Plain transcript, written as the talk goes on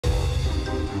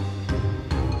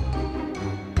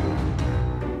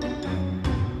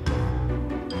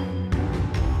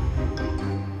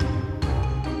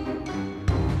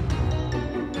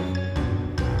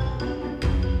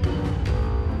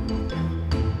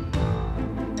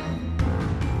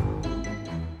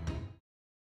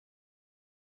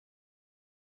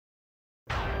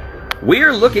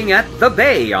We're looking at The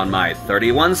Bay on my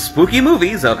 31 spooky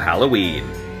movies of Halloween.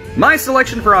 My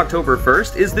selection for October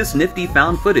 1st is this nifty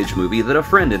found footage movie that a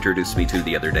friend introduced me to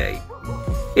the other day.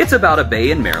 It's about a bay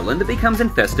in Maryland that becomes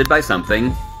infested by something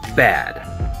bad.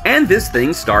 And this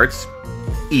thing starts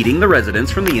eating the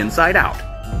residents from the inside out,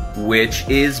 which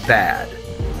is bad.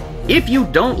 If you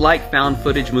don't like found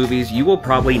footage movies, you will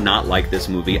probably not like this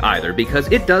movie either,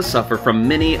 because it does suffer from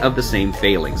many of the same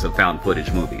failings of found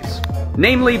footage movies.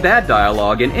 Namely, bad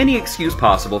dialogue and any excuse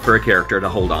possible for a character to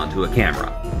hold on to a camera.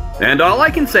 And all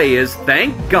I can say is,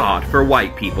 thank God for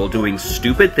white people doing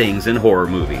stupid things in horror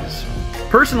movies.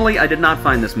 Personally, I did not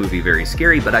find this movie very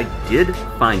scary, but I did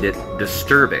find it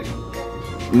disturbing.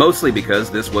 Mostly because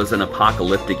this was an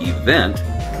apocalyptic event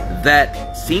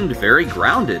that seemed very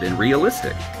grounded and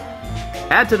realistic.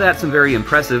 Add to that some very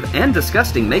impressive and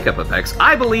disgusting makeup effects,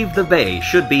 I believe The Bay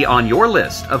should be on your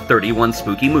list of 31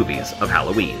 spooky movies of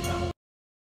Halloween.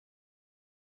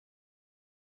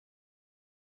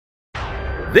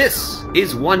 This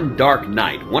is One Dark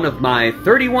Night, one of my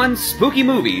 31 spooky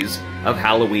movies of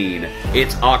Halloween.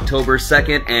 It's October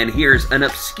 2nd, and here's an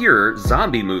obscure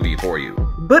zombie movie for you.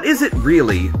 But is it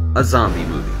really a zombie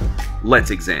movie?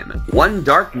 Let's examine. One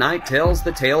Dark Night tells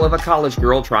the tale of a college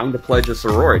girl trying to pledge a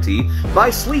sorority by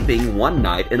sleeping one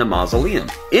night in a mausoleum.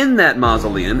 In that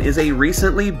mausoleum is a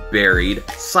recently buried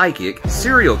psychic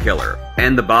serial killer.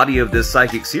 And the body of this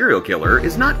psychic serial killer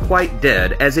is not quite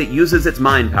dead, as it uses its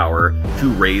mind power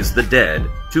to raise the dead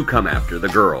to come after the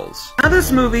girls. Now,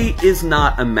 this movie is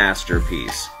not a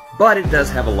masterpiece, but it does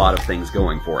have a lot of things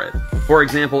going for it. For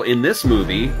example, in this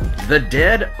movie, the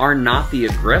dead are not the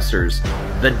aggressors.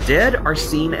 The dead are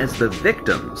seen as the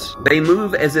victims. They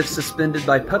move as if suspended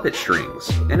by puppet strings,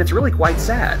 and it's really quite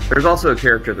sad. There's also a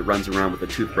character that runs around with a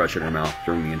toothbrush in her mouth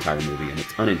during the entire movie, and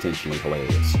it's unintentionally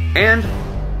hilarious. And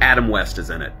Adam West is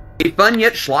in it. A fun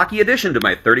yet schlocky addition to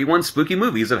my 31 spooky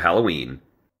movies of Halloween.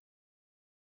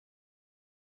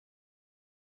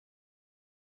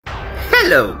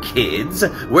 Hello, kids!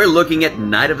 We're looking at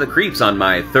Night of the Creeps on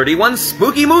my 31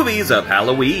 spooky movies of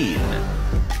Halloween.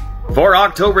 For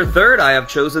October 3rd, I have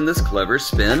chosen this clever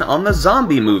spin on the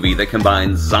zombie movie that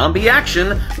combines zombie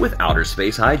action with outer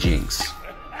space hijinks.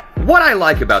 What I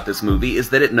like about this movie is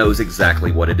that it knows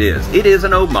exactly what it is. It is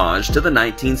an homage to the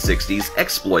 1960s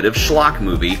exploitive schlock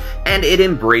movie, and it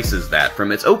embraces that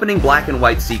from its opening black and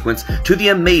white sequence to the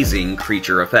amazing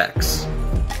creature effects.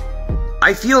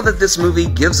 I feel that this movie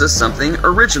gives us something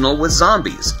original with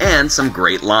zombies, and some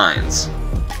great lines.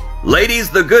 Ladies,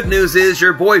 the good news is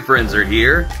your boyfriends are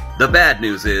here. The bad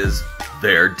news is,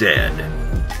 they're dead.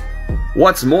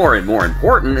 What's more and more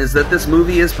important is that this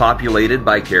movie is populated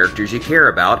by characters you care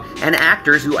about, and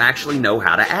actors who actually know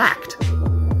how to act.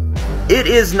 It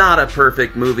is not a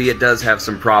perfect movie, it does have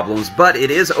some problems, but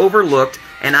it is overlooked,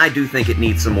 and I do think it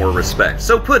needs some more respect.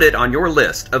 So put it on your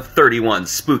list of 31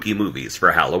 spooky movies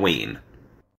for Halloween.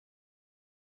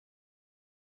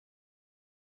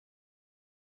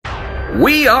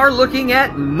 We are looking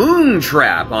at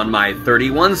Moontrap on my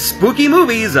 31 spooky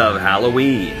movies of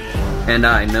Halloween. And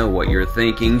I know what you're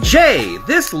thinking, Jay,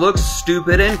 this looks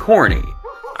stupid and corny.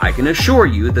 I can assure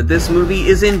you that this movie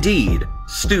is indeed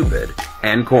stupid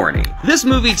and corny. This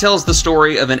movie tells the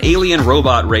story of an alien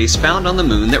robot race found on the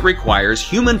moon that requires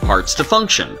human parts to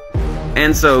function.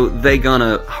 And so they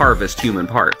gonna harvest human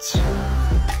parts.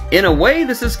 In a way,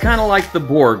 this is kind of like the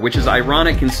Borg, which is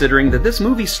ironic considering that this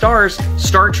movie stars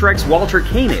Star Trek's Walter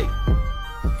Koenig.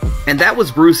 And that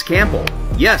was Bruce Campbell.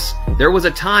 Yes, there was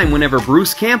a time whenever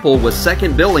Bruce Campbell was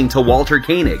second billing to Walter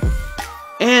Koenig.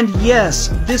 And yes,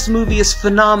 this movie is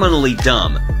phenomenally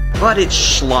dumb, but it's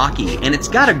schlocky, and it's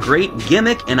got a great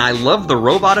gimmick, and I love the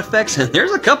robot effects, and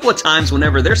there's a couple of times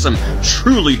whenever there's some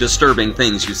truly disturbing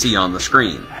things you see on the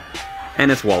screen. And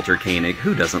it's Walter Koenig.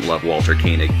 Who doesn't love Walter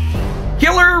Koenig?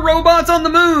 Killer robots on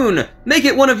the moon! Make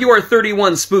it one of your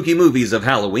 31 spooky movies of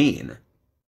Halloween.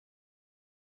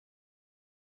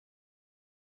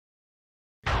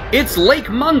 It's Lake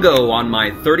Mungo on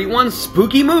my 31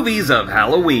 spooky movies of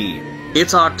Halloween.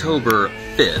 It's October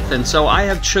 5th, and so I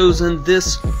have chosen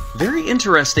this very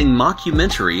interesting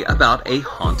mockumentary about a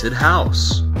haunted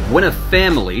house. When a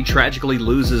family tragically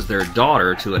loses their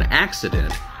daughter to an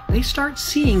accident, they start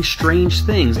seeing strange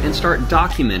things and start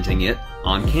documenting it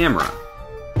on camera.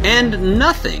 And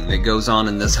nothing that goes on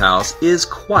in this house is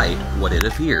quite what it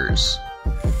appears.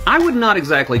 I would not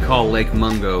exactly call Lake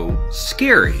Mungo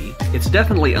scary. It's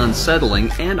definitely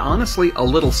unsettling and honestly a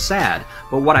little sad,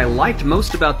 but what I liked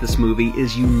most about this movie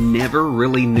is you never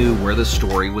really knew where the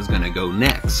story was going to go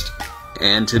next.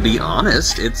 And to be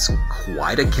honest, it's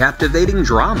quite a captivating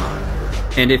drama.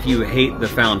 And if you hate the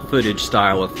found footage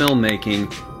style of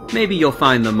filmmaking, maybe you'll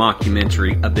find the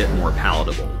mockumentary a bit more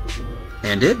palatable.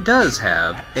 And it does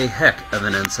have a heck of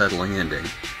an unsettling ending.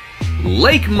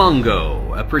 Lake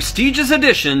Mungo, a prestigious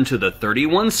addition to the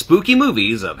 31 spooky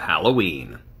movies of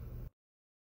Halloween.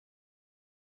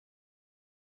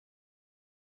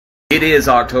 It is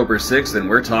October 6th and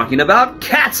we're talking about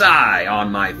Cat's Eye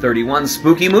on my 31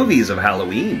 spooky movies of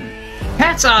Halloween.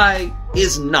 Cat's Eye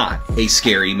is not a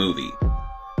scary movie.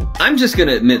 I'm just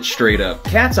gonna admit straight up,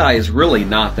 Cat's Eye is really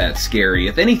not that scary.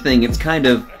 If anything, it's kind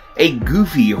of a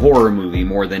goofy horror movie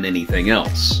more than anything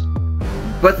else.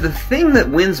 But the thing that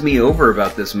wins me over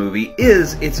about this movie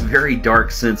is its very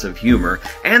dark sense of humor,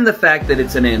 and the fact that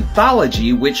it's an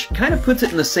anthology, which kind of puts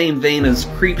it in the same vein as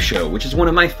Creepshow, which is one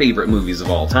of my favorite movies of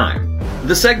all time.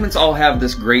 The segments all have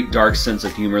this great dark sense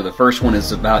of humor. The first one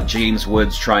is about James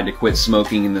Woods trying to quit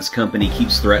smoking, and this company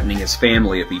keeps threatening his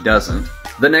family if he doesn't.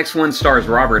 The next one stars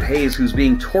Robert Hayes, who's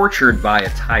being tortured by a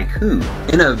tycoon,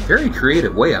 in a very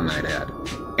creative way, I might add.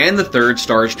 And the third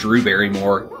stars Drew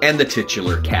Barrymore and the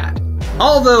titular cat.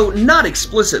 Although not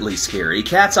explicitly scary,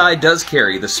 Cat's Eye does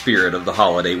carry the spirit of the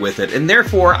holiday with it, and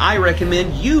therefore I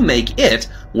recommend you make it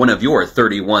one of your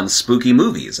 31 spooky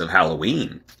movies of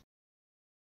Halloween.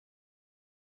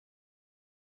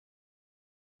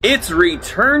 It's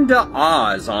Return to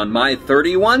Oz on my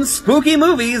 31 spooky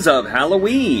movies of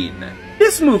Halloween.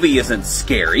 This movie isn't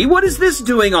scary. What is this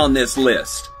doing on this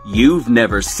list? You've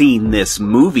never seen this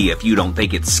movie if you don't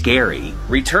think it's scary.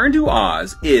 Return to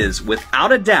Oz is,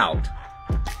 without a doubt,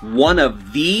 one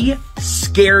of the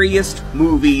scariest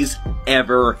movies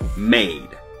ever made.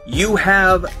 You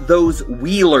have those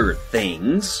Wheeler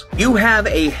things. You have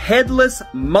a headless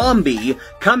Mombi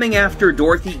coming after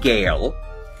Dorothy Gale.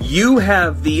 You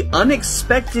have the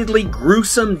unexpectedly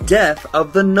gruesome death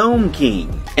of the Gnome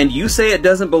King. And you say it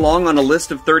doesn't belong on a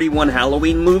list of 31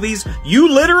 Halloween movies? You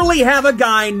literally have a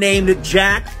guy named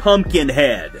Jack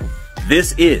Pumpkinhead.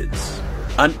 This is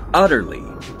an utterly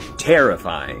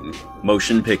terrifying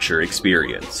motion picture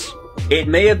experience. It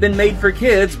may have been made for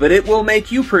kids, but it will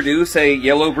make you produce a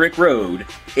yellow brick road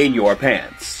in your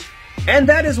pants. And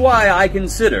that is why I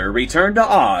consider Return to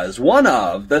Oz one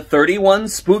of the 31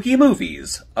 spooky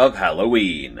movies of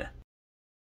Halloween.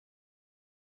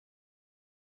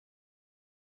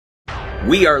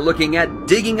 We are looking at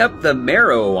Digging Up the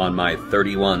Marrow on my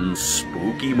 31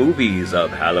 spooky movies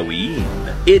of Halloween.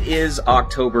 It is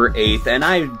October 8th, and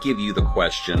I give you the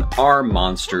question, are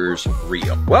monsters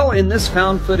real? Well, in this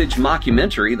found footage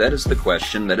mockumentary, that is the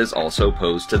question that is also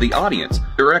posed to the audience.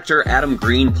 Director Adam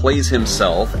Green plays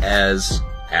himself as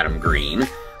Adam Green,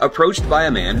 approached by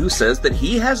a man who says that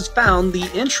he has found the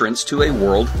entrance to a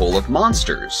world full of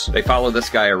monsters. They follow this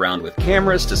guy around with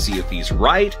cameras to see if he's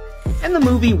right, and the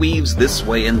movie weaves this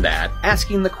way and that,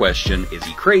 asking the question, is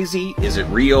he crazy? Is it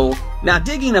real? Now,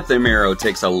 Digging Up the Marrow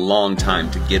takes a long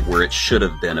time to get where it should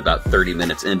have been about 30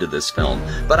 minutes into this film,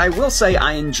 but I will say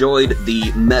I enjoyed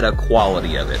the meta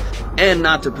quality of it. And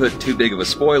not to put too big of a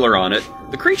spoiler on it,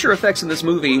 the creature effects in this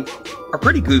movie are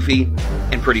pretty goofy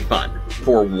and pretty fun.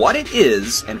 For what it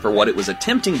is, and for what it was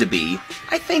attempting to be,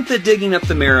 I think that Digging Up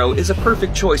the Marrow is a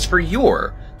perfect choice for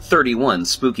your 31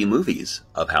 spooky movies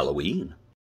of Halloween.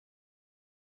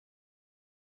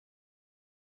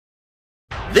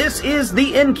 This is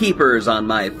The Innkeepers on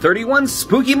my 31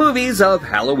 spooky movies of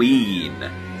Halloween.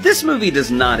 This movie does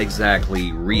not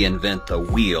exactly reinvent the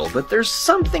wheel, but there's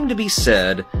something to be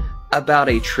said about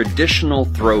a traditional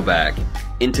throwback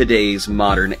in today's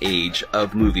modern age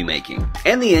of movie making.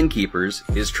 And The Innkeepers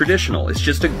is traditional. It's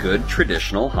just a good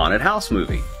traditional haunted house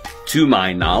movie. To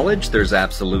my knowledge, there's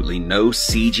absolutely no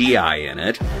CGI in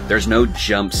it. There's no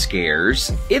jump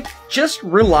scares. It just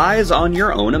relies on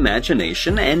your own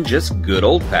imagination and just good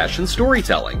old-fashioned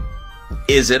storytelling.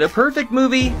 Is it a perfect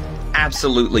movie?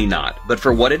 Absolutely not. But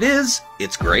for what it is,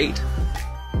 it's great.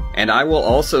 And I will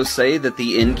also say that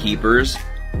The Innkeepers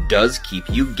does keep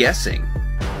you guessing.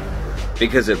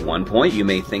 Because at one point you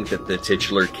may think that the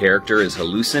titular character is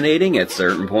hallucinating, at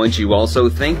certain points you also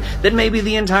think that maybe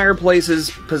the entire place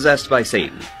is possessed by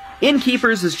Satan.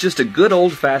 Innkeepers is just a good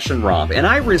old-fashioned romp, and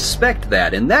I respect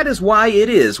that, and that is why it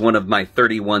is one of my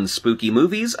 31 spooky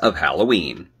movies of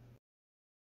Halloween.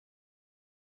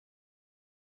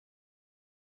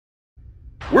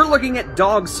 We're looking at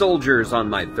Dog Soldiers on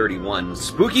my 31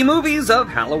 spooky movies of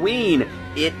Halloween.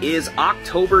 It is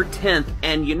October 10th,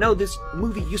 and you know, this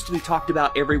movie used to be talked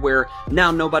about everywhere. Now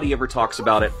nobody ever talks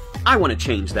about it. I want to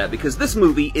change that because this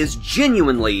movie is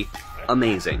genuinely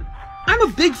amazing. I'm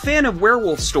a big fan of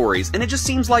werewolf stories, and it just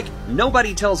seems like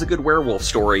nobody tells a good werewolf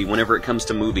story whenever it comes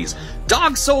to movies.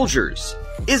 Dog Soldiers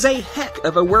is a heck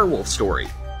of a werewolf story.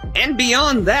 And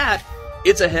beyond that,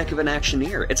 It's a heck of an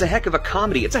actioneer. It's a heck of a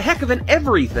comedy. It's a heck of an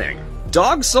everything.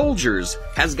 Dog Soldiers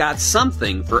has got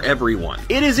something for everyone.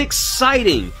 It is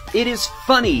exciting. It is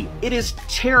funny. It is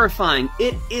terrifying.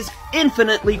 It is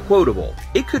infinitely quotable.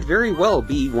 It could very well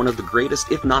be one of the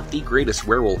greatest, if not the greatest,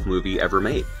 werewolf movie ever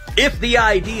made. If the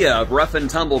idea of rough and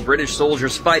tumble British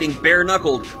soldiers fighting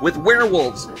bare-knuckled with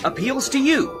werewolves appeals to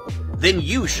you, then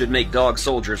you should make Dog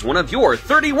Soldiers one of your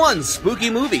 31 spooky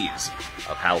movies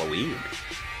of Halloween.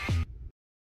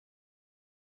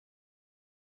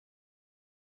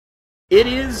 It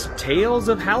is Tales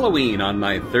of Halloween on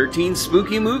my 13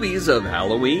 spooky movies of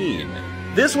Halloween.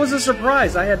 This was a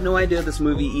surprise. I had no idea this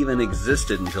movie even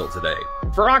existed until today.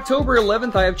 For October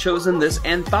 11th, I have chosen this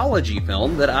anthology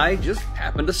film that I just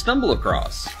happened to stumble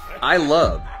across. I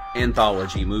love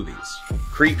anthology movies.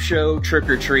 Creepshow, Trick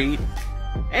or Treat,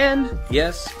 and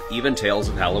yes, even Tales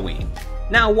of Halloween.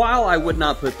 Now, while I would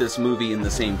not put this movie in the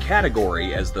same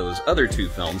category as those other two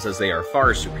films, as they are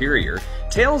far superior,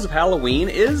 Tales of Halloween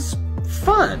is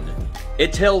fun.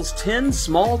 It tells 10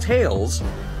 small tales,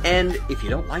 and if you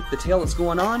don't like the tale that's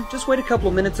going on, just wait a couple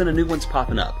of minutes and a new one's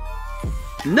popping up.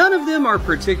 None of them are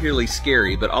particularly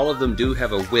scary, but all of them do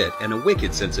have a wit and a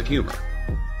wicked sense of humor.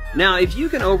 Now, if you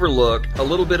can overlook a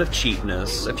little bit of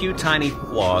cheapness, a few tiny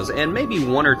flaws, and maybe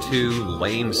one or two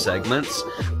lame segments,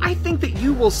 I think that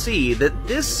you will see that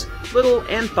this little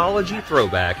anthology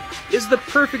throwback is the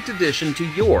perfect addition to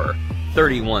your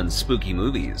 31 spooky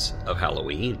movies of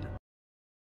Halloween.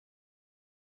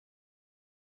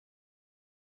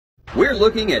 We're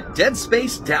looking at Dead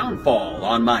Space Downfall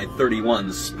on my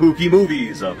 31 spooky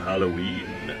movies of Halloween.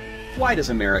 Why does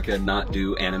America not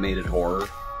do animated horror?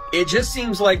 It just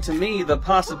seems like to me the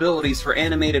possibilities for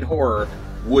animated horror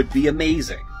would be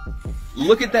amazing.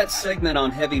 Look at that segment on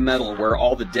Heavy Metal where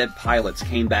all the dead pilots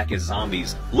came back as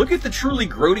zombies. Look at the truly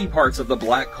grody parts of the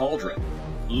Black Cauldron.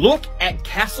 Look at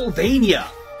Castlevania!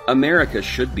 America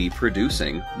should be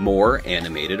producing more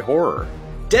animated horror.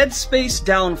 Dead Space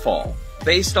Downfall,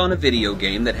 based on a video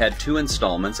game that had 2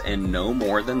 installments and no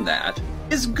more than that,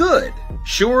 is good.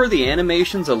 Sure, the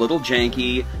animation's a little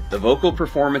janky, the vocal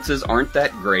performances aren't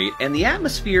that great, and the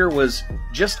atmosphere was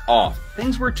just off.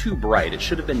 Things were too bright, it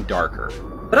should have been darker.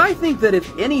 But I think that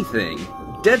if anything,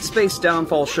 Dead Space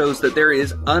Downfall shows that there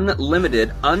is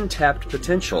unlimited, untapped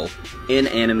potential in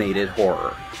animated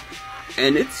horror.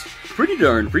 And it's pretty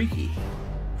darn freaky.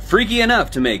 Freaky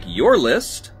enough to make your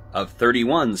list of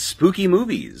 31 spooky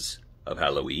movies of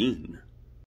Halloween.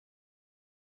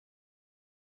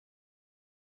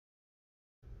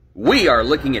 We are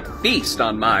looking at Feast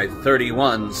on my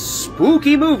 31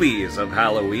 spooky movies of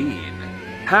Halloween.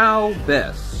 How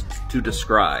best to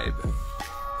describe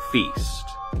Feast?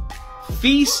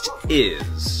 Feast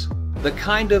is the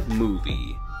kind of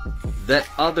movie that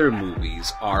other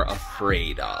movies are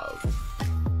afraid of.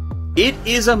 It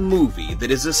is a movie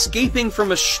that is escaping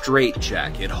from a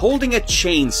straitjacket, holding a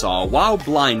chainsaw while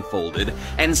blindfolded,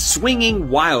 and swinging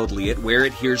wildly at where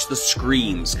it hears the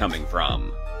screams coming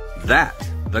from. That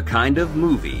the kind of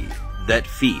movie that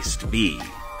Feast be.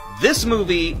 This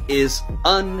movie is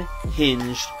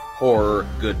unhinged horror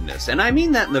goodness, and I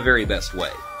mean that in the very best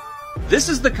way. This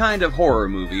is the kind of horror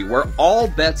movie where all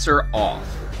bets are off,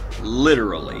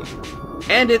 literally,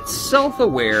 and it's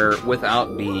self-aware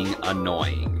without being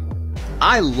annoying.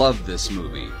 I love this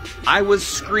movie. I was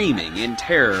screaming in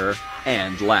terror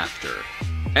and laughter.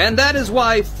 And that is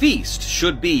why Feast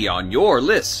should be on your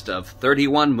list of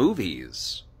 31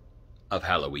 movies of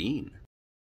Halloween.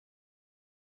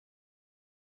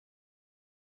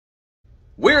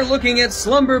 We're looking at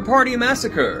Slumber Party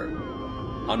Massacre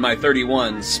on my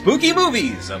 31 spooky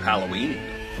movies of Halloween.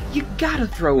 You gotta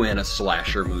throw in a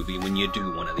slasher movie when you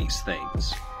do one of these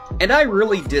things. And I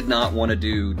really did not want to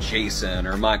do Jason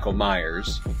or Michael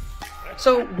Myers,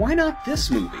 so why not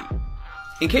this movie?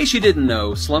 In case you didn't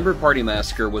know, Slumber Party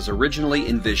Massacre was originally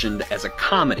envisioned as a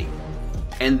comedy,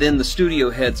 and then the studio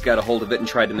heads got a hold of it and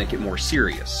tried to make it more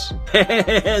serious.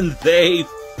 And they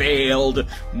failed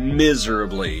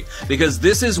miserably, because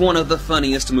this is one of the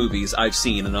funniest movies I've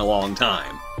seen in a long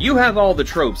time. You have all the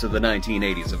tropes of the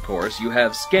 1980s, of course. You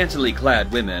have scantily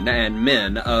clad women and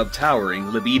men of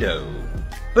towering libido.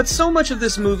 But so much of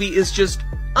this movie is just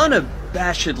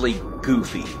unabashedly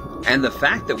goofy. And the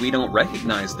fact that we don't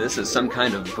recognize this as some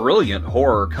kind of brilliant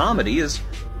horror comedy is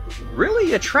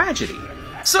really a tragedy.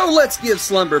 So let's give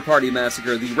Slumber Party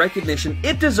Massacre the recognition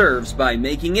it deserves by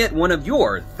making it one of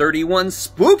your 31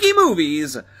 spooky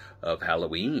movies of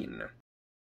Halloween.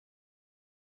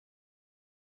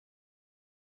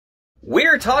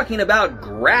 We're talking about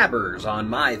Grabbers on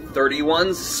my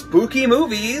 31 spooky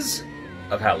movies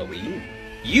of Halloween.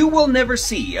 You will never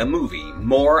see a movie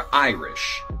more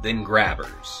Irish than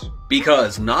Grabbers.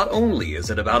 Because not only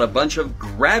is it about a bunch of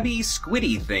grabby,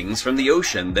 squiddy things from the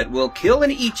ocean that will kill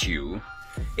and eat you,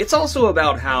 it's also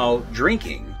about how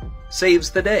drinking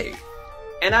saves the day.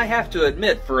 And I have to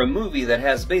admit, for a movie that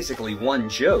has basically one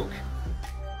joke,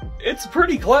 it's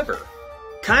pretty clever.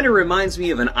 Kinda reminds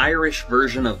me of an Irish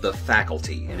version of The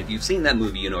Faculty, and if you've seen that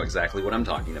movie, you know exactly what I'm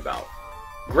talking about.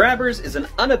 Grabbers is an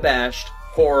unabashed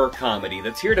horror comedy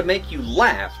that's here to make you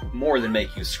laugh more than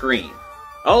make you scream.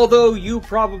 Although you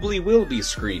probably will be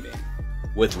screaming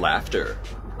with laughter.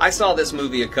 I saw this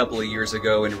movie a couple of years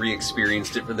ago and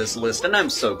re-experienced it for this list, and I'm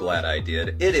so glad I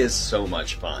did. It is so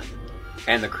much fun.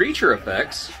 And the creature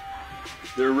effects,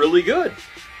 they're really good.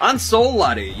 And so,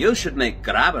 laddie, you should make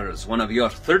Grabbers one of your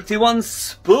 31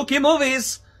 spooky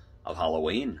movies of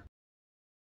Halloween.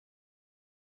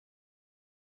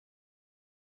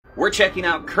 We're checking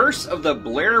out Curse of the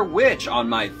Blair Witch on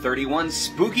my 31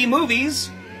 spooky movies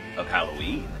of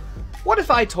Halloween. What if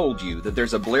I told you that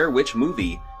there's a Blair Witch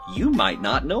movie you might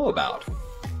not know about?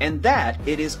 And that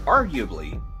it is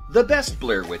arguably the best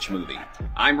Blair Witch movie.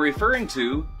 I'm referring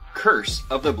to Curse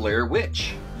of the Blair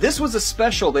Witch. This was a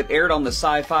special that aired on the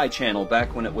Sci-Fi Channel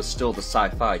back when it was still the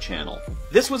Sci-Fi Channel.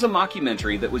 This was a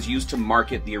mockumentary that was used to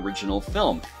market the original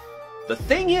film. The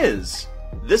thing is,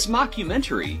 this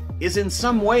mockumentary is in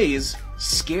some ways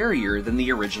scarier than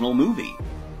the original movie.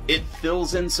 It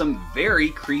fills in some very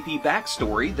creepy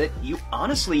backstory that you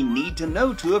honestly need to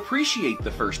know to appreciate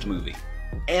the first movie.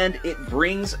 And it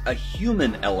brings a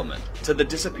human element to the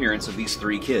disappearance of these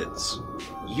three kids.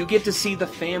 You get to see the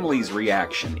family's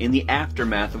reaction in the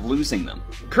aftermath of losing them.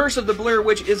 Curse of the Blair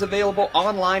Witch is available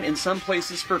online in some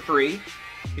places for free,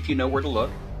 if you know where to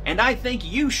look. And I think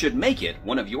you should make it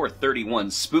one of your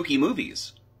 31 spooky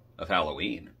movies of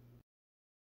Halloween.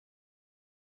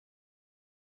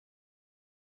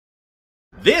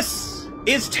 This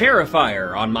is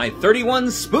Terrifier on my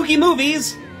 31 spooky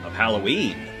movies of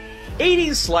Halloween.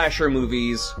 80s slasher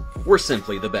movies were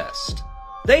simply the best.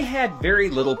 They had very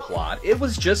little plot. It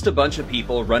was just a bunch of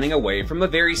people running away from a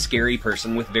very scary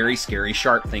person with very scary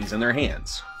sharp things in their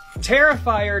hands.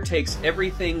 Terrifier takes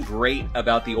everything great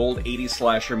about the old 80s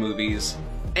slasher movies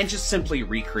and just simply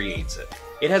recreates it.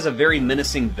 It has a very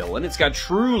menacing villain, it's got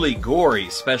truly gory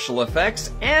special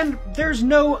effects, and there's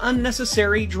no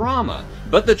unnecessary drama.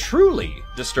 But the truly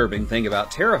disturbing thing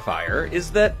about Terrifier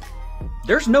is that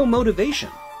there's no motivation.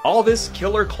 All this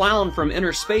killer clown from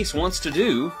inner space wants to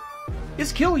do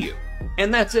is kill you,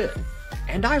 and that's it.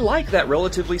 And I like that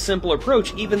relatively simple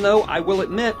approach, even though I will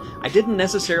admit I didn't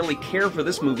necessarily care for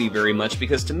this movie very much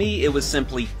because to me it was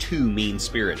simply too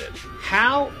mean-spirited.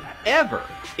 However,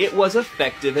 it was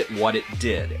effective at what it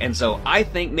did, and so I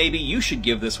think maybe you should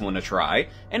give this one a try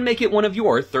and make it one of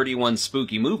your 31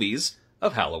 spooky movies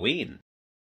of Halloween.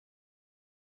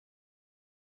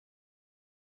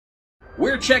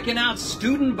 We're checking out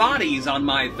Student Bodies on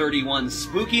my 31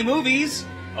 spooky movies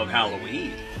of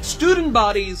Halloween. Student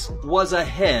Bodies was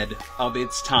ahead of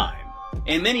its time.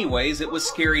 In many ways, it was a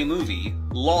scary movie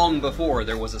long before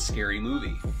there was a scary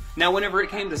movie. Now, whenever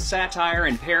it came to satire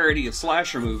and parody of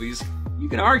slasher movies, you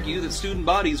can argue that Student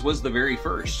Bodies was the very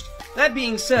first. That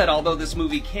being said, although this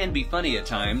movie can be funny at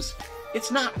times, it's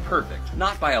not perfect,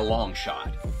 not by a long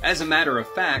shot. As a matter of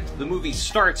fact, the movie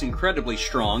starts incredibly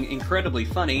strong, incredibly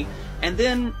funny, and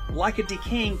then, like a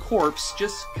decaying corpse,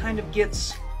 just kind of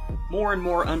gets more and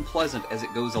more unpleasant as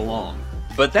it goes along.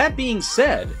 But that being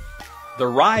said, the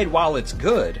ride, while it's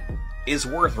good, is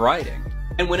worth riding.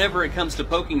 And whenever it comes to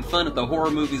poking fun at the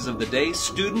horror movies of the day,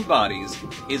 Student Bodies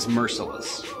is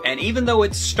merciless. And even though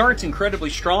it starts incredibly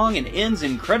strong and ends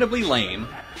incredibly lame,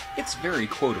 it's very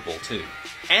quotable too.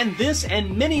 And this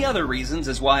and many other reasons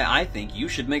is why I think you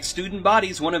should make Student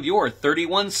Bodies one of your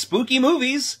 31 spooky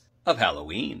movies of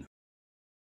Halloween.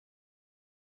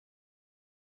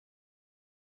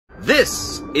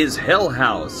 This is Hell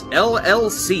House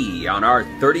LLC on our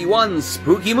 31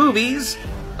 spooky movies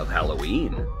of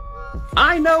Halloween.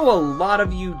 I know a lot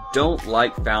of you don't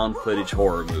like found footage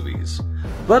horror movies,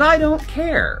 but I don't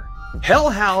care.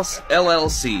 Hell House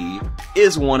LLC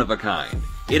is one of a kind.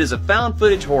 It is a found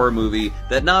footage horror movie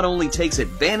that not only takes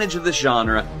advantage of the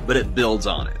genre, but it builds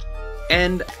on it.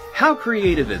 And how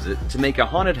creative is it to make a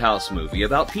haunted house movie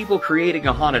about people creating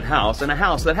a haunted house in a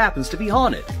house that happens to be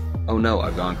haunted? Oh no,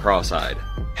 I've gone cross-eyed.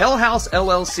 Hell House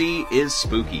LLC is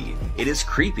spooky. It is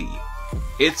creepy.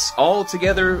 It's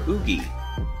altogether oogie.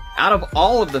 Out of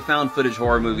all of the found footage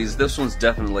horror movies, this one's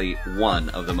definitely one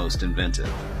of the most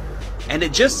inventive. and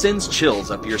it just sends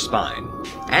chills up your spine.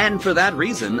 And for that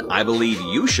reason, I believe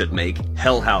you should make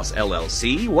Hell House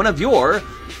LLC one of your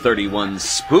 31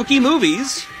 spooky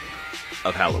movies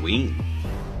of Halloween.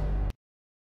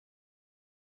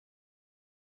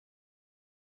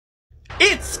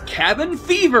 It's Cabin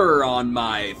Fever on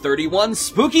my 31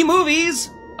 spooky movies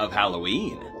of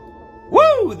Halloween.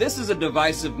 Woo! This is a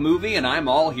divisive movie and I'm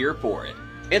all here for it.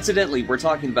 Incidentally, we're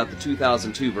talking about the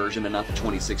 2002 version and not the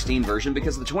 2016 version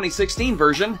because the 2016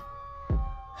 version...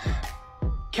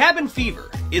 Cabin Fever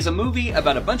is a movie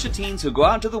about a bunch of teens who go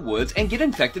out into the woods and get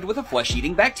infected with a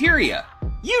flesh-eating bacteria.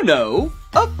 You know,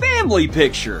 a family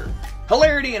picture.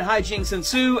 Hilarity and hijinks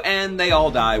ensue and they all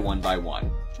die one by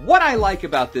one. What I like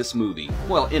about this movie,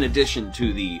 well, in addition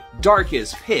to the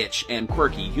darkest pitch and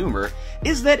quirky humor,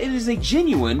 is that it is a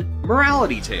genuine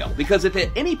morality tale. Because if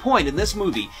at any point in this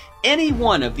movie, any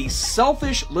one of these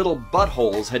selfish little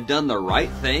buttholes had done the right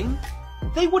thing,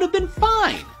 they would have been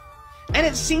fine. And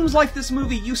it seems like this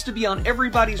movie used to be on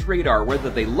everybody's radar, whether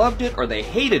they loved it or they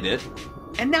hated it,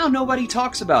 and now nobody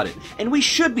talks about it. And we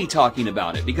should be talking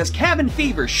about it, because Cabin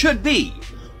Fever should be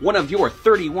one of your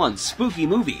 31 spooky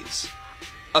movies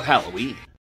of Halloween.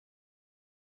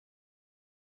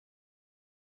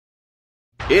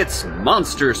 It's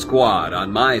Monster Squad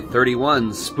on my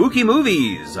 31 spooky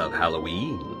movies of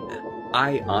Halloween.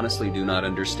 I honestly do not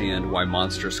understand why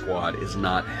Monster Squad is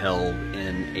not held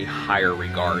in a higher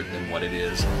regard than what it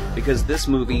is, because this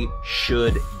movie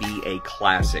should be a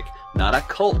classic. Not a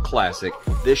cult classic.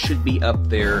 This should be up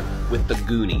there with the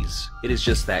Goonies. It is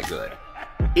just that good.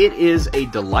 It is a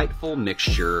delightful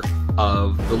mixture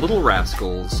of the Little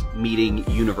Rascals meeting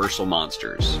Universal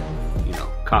monsters. You know,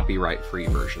 copyright-free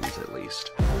versions at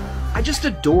least. I just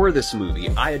adore this movie.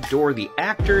 I adore the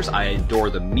actors, I adore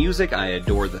the music, I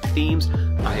adore the themes,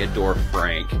 I adore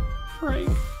Frank.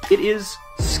 It is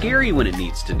scary when it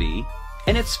needs to be,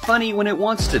 and it's funny when it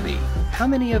wants to be. How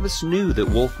many of us knew that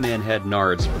Wolfman had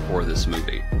nards before this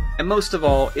movie? And most of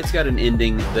all, it's got an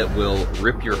ending that will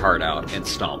rip your heart out and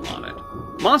stomp on it.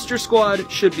 Monster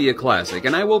Squad should be a classic,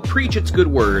 and I will preach its good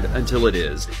word until it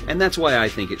is, and that's why I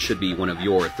think it should be one of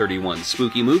your 31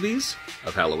 spooky movies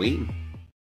of Halloween.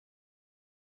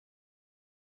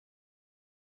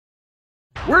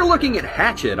 We're looking at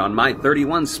Hatchet on my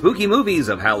 31 spooky movies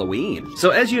of Halloween.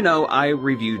 So as you know, I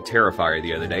reviewed Terrifier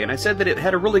the other day, and I said that it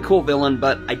had a really cool villain,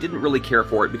 but I didn't really care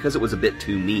for it because it was a bit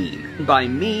too mean. By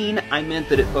mean, I meant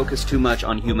that it focused too much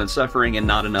on human suffering and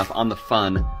not enough on the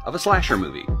fun of a slasher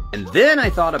movie. And then I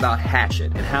thought about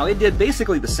Hatchet, and how it did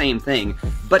basically the same thing,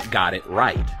 but got it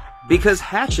right. Because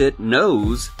Hatchet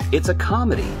knows it's a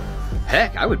comedy.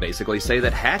 Heck, I would basically say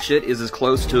that Hatchet is as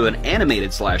close to an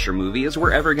animated slasher movie as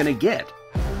we're ever gonna get.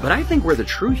 But I think where the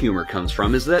true humor comes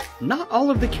from is that not all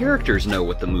of the characters know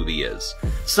what the movie is.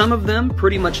 Some of them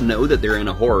pretty much know that they're in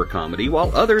a horror comedy,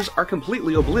 while others are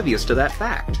completely oblivious to that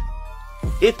fact.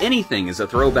 If anything is a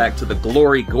throwback to the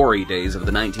glory-gory days of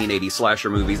the 1980 slasher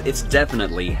movies, it's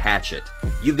definitely Hatchet.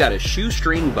 You've got a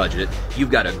shoestring budget,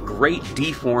 you've got a great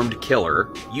deformed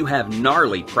killer, you have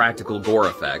gnarly practical gore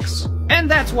effects, and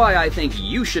that's why I think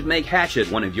you should make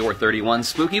Hatchet one of your 31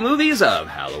 spooky movies of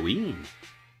Halloween.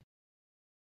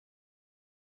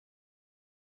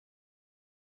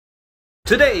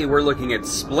 Today we're looking at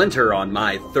Splinter on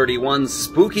my 31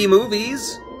 spooky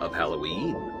movies of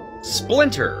Halloween.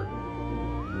 Splinter.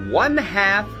 One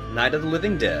half Night of the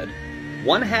Living Dead,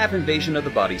 one half Invasion of the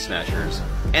Body Snatchers,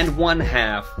 and one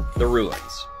half The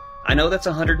Ruins. I know that's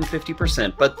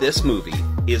 150%, but this movie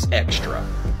is extra.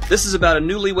 This is about a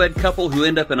newlywed couple who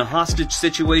end up in a hostage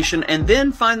situation and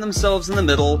then find themselves in the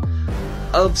middle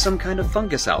of some kind of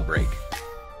fungus outbreak.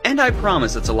 And I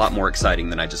promise it's a lot more exciting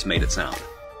than I just made it sound.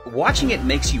 Watching it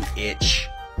makes you itch.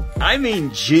 I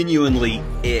mean genuinely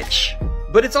itch.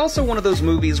 But it's also one of those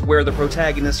movies where the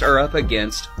protagonists are up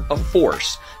against a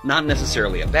force. Not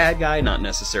necessarily a bad guy, not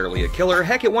necessarily a killer.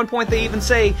 Heck, at one point they even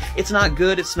say, it's not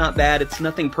good, it's not bad, it's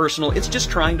nothing personal, it's just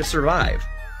trying to survive.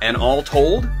 And all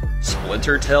told,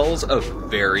 Splinter tells a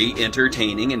very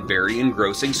entertaining and very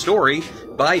engrossing story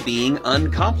by being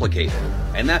uncomplicated.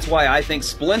 And that's why I think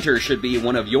Splinter should be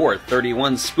one of your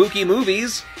 31 spooky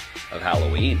movies of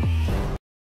Halloween.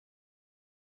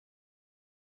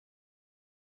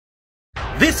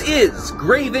 This is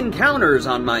Grave Encounters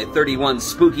on my 31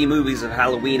 spooky movies of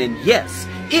Halloween, and yes,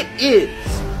 it is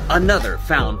another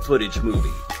found footage movie.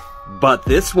 But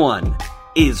this one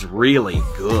is really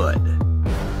good.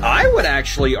 I would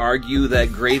actually argue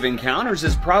that Grave Encounters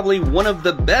is probably one of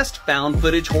the best found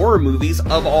footage horror movies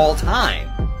of all time.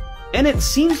 And it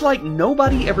seems like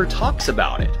nobody ever talks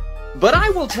about it. But I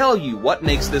will tell you what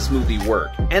makes this movie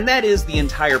work, and that is the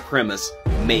entire premise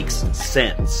makes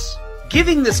sense.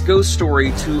 Giving this ghost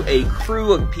story to a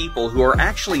crew of people who are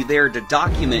actually there to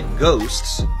document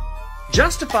ghosts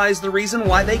justifies the reason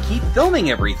why they keep filming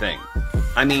everything.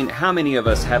 I mean, how many of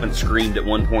us haven't screamed at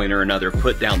one point or another,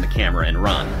 put down the camera and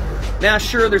run? Now,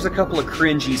 sure, there's a couple of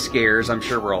cringy scares. I'm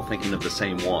sure we're all thinking of the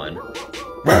same one.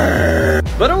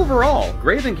 But overall,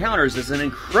 Grave Encounters is an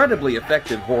incredibly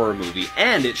effective horror movie,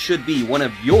 and it should be one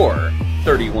of your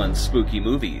 31 spooky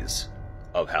movies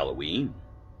of Halloween.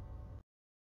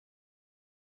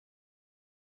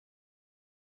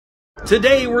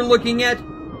 Today we're looking at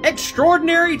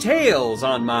Extraordinary Tales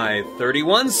on my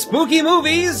 31 spooky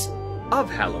movies of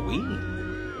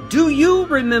Halloween. Do you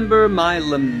remember my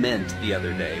lament the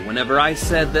other day whenever I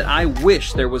said that I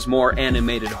wish there was more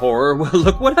animated horror? Well,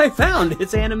 look what I found.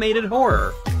 It's animated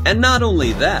horror. And not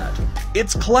only that,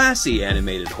 it's classy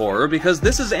animated horror, because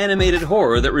this is animated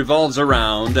horror that revolves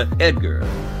around Edgar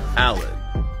Allan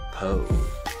Poe.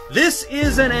 This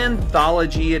is an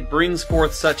anthology. It brings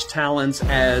forth such talents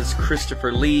as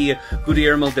Christopher Lee,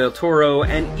 Guillermo del Toro,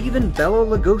 and even Bela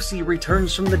Lugosi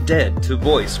returns from the dead to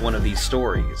voice one of these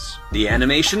stories. The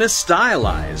animation is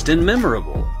stylized and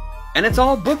memorable, and it's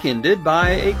all bookended by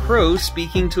a crow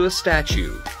speaking to a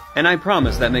statue. And I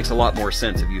promise that makes a lot more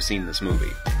sense if you've seen this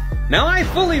movie. Now, I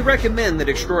fully recommend that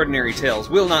Extraordinary Tales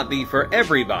will not be for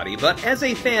everybody, but as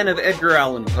a fan of Edgar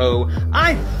Allan Poe,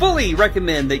 I fully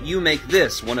recommend that you make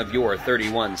this one of your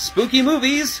 31 spooky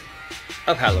movies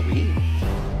of Halloween.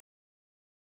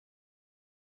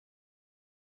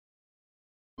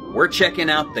 We're checking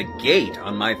out The Gate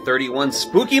on my 31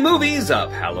 spooky movies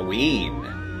of Halloween.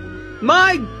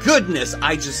 My goodness,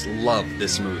 I just love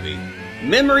this movie.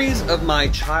 Memories of my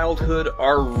childhood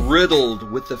are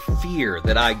riddled with the fear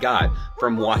that I got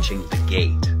from watching The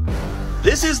Gate.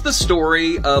 This is the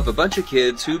story of a bunch of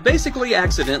kids who basically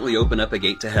accidentally open up a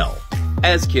gate to hell,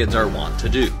 as kids are wont to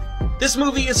do. This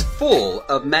movie is full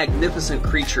of magnificent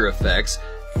creature effects,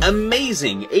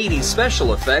 amazing 80s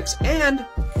special effects, and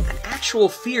an actual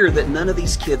fear that none of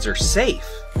these kids are safe.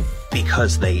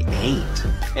 Because they ain't.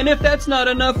 And if that's not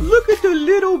enough, look at the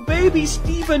little baby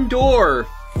Stephen Dorff.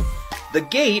 The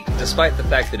Gate, despite the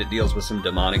fact that it deals with some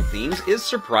demonic themes, is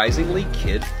surprisingly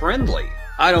kid-friendly.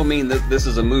 I don't mean that this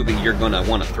is a movie you're gonna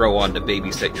want to throw on to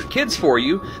babysit your kids for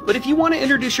you, but if you want to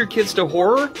introduce your kids to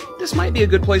horror, this might be a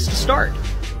good place to start.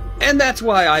 And that's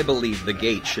why I believe The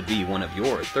Gate should be one of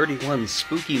your 31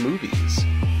 spooky movies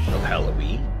of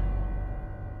Halloween.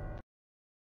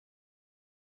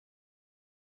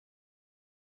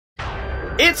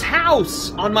 It's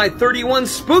House on my 31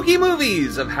 spooky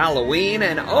movies of Halloween,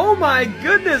 and oh my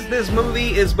goodness, this movie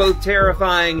is both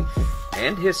terrifying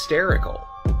and hysterical.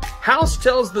 House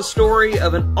tells the story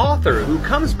of an author who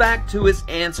comes back to his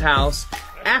aunt's house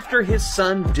after his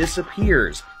son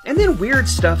disappears, and then weird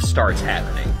stuff starts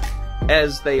happening,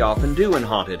 as they often do in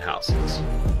haunted houses.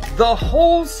 The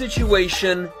whole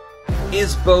situation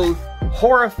is both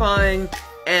horrifying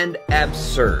and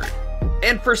absurd,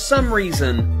 and for some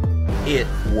reason, it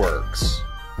works.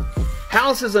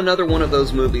 House is another one of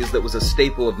those movies that was a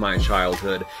staple of my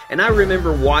childhood, and I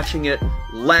remember watching it,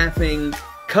 laughing,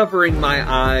 covering my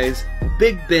eyes.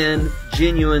 Big Ben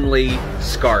genuinely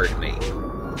scarred me.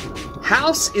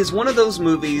 House is one of those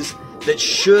movies that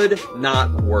should not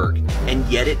work, and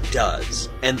yet it does.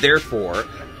 And therefore,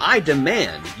 I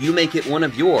demand you make it one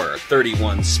of your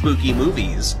 31 spooky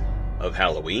movies of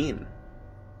Halloween.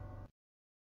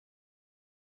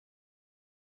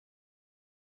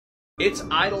 It's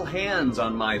Idle Hands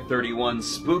on my 31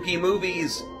 spooky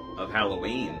movies of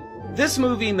Halloween. This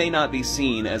movie may not be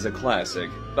seen as a classic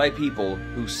by people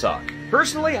who suck.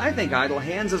 Personally, I think Idle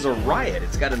Hands is a riot.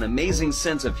 It's got an amazing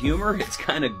sense of humor, it's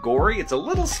kind of gory, it's a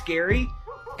little scary,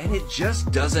 and it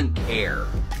just doesn't care.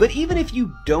 But even if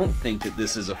you don't think that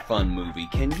this is a fun movie,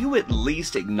 can you at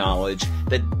least acknowledge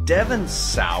that Devon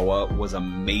Sawa was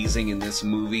amazing in this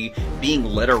movie, being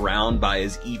led around by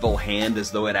his evil hand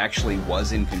as though it actually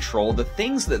was in control? The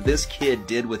things that this kid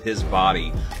did with his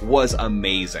body was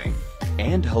amazing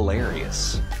and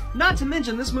hilarious. Not to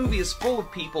mention, this movie is full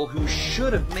of people who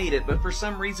should have made it, but for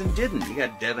some reason didn't. You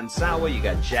got Devon Sawa, you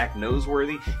got Jack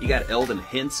Noseworthy, you got Eldon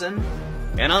Henson,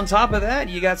 and on top of that,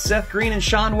 you got Seth Green and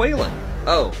Sean Whalen.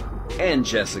 Oh, and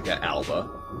Jessica Alba.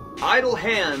 Idle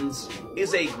Hands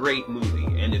is a great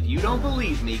movie, and if you don't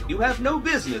believe me, you have no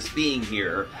business being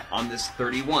here on this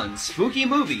 31 spooky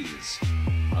movies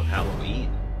of Halloween.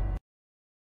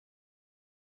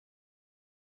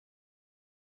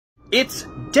 It's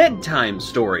Dead Time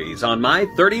Stories on my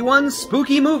 31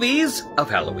 spooky movies of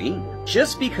Halloween.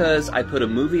 Just because I put a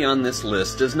movie on this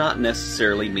list does not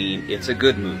necessarily mean it's a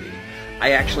good movie.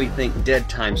 I actually think Dead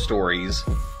Time Stories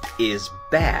is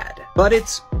bad, but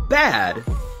it's bad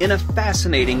in a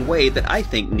fascinating way that I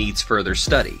think needs further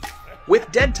study. With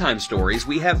Dead Time Stories,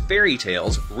 we have fairy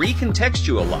tales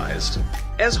recontextualized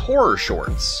as horror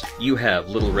shorts. You have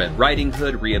Little Red Riding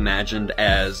Hood reimagined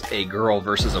as a girl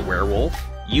versus a werewolf.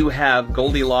 You have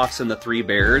Goldilocks and the Three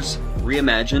Bears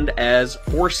reimagined as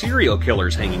 4 serial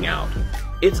killers hanging out.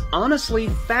 It's honestly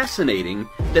fascinating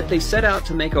that they set out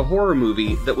to make a horror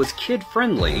movie that was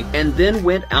kid-friendly and then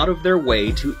went out of their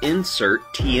way to insert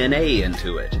TNA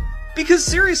into it. Because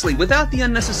seriously, without the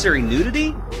unnecessary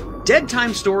nudity, Dead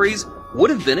Time Stories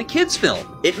would have been a kid's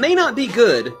film. It may not be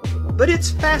good, but it's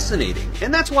fascinating,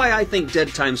 and that's why I think Dead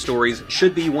Time Stories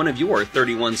should be one of your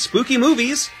 31 spooky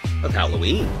movies of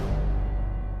Halloween.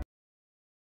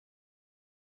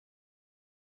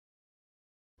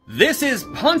 This is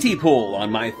Pontypool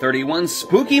on my 31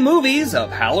 spooky movies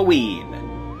of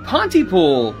Halloween.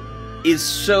 Pontypool is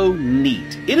so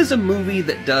neat. It is a movie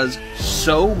that does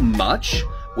so much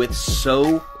with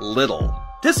so little.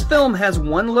 This film has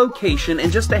one location and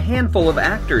just a handful of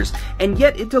actors, and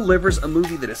yet it delivers a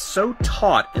movie that is so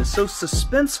taut and so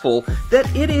suspenseful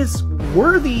that it is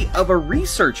worthy of a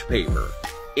research paper.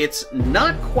 It's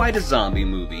not quite a zombie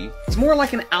movie, it's more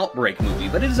like an outbreak movie,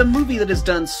 but it is a movie that is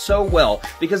done so well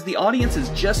because the audience is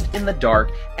just in the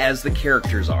dark as the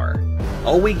characters are.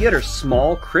 All we get are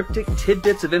small, cryptic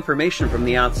tidbits of information from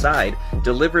the outside,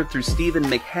 delivered through Stephen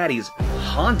McHatty's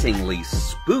hauntingly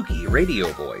spooky radio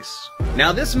voice.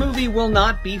 Now, this movie will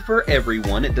not be for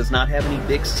everyone. It does not have any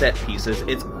big set pieces.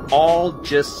 It's all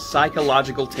just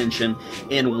psychological tension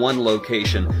in one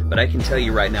location. But I can tell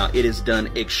you right now, it is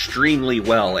done extremely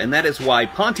well, and that is why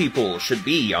Pontypool should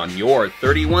be on your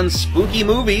 31 spooky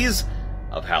movies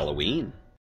of Halloween.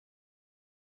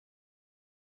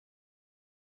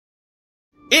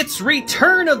 It's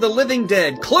Return of the Living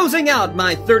Dead, closing out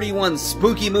my 31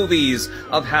 spooky movies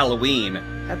of Halloween.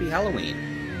 Happy Halloween.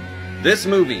 This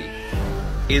movie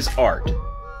is art.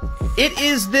 It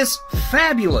is this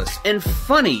fabulous and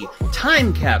funny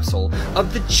time capsule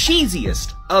of the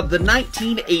cheesiest of the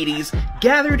 1980s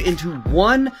gathered into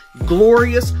one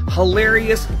glorious,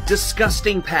 hilarious,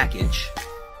 disgusting package.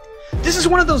 This is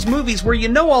one of those movies where you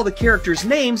know all the characters'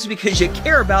 names because you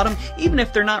care about them even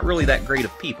if they're not really that great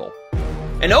of people.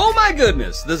 And oh my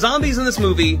goodness, the zombies in this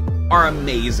movie are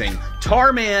amazing.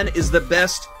 Tarman is the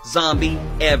best zombie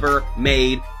ever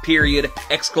made, period,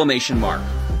 exclamation mark.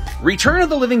 Return of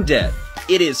the Living Dead.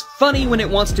 It is funny when it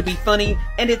wants to be funny,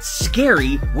 and it's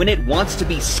scary when it wants to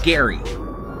be scary.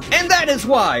 And that is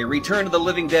why Return of the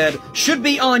Living Dead should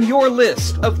be on your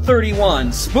list of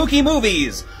 31 spooky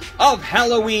movies of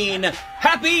Halloween.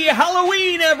 Happy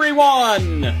Halloween,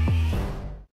 everyone!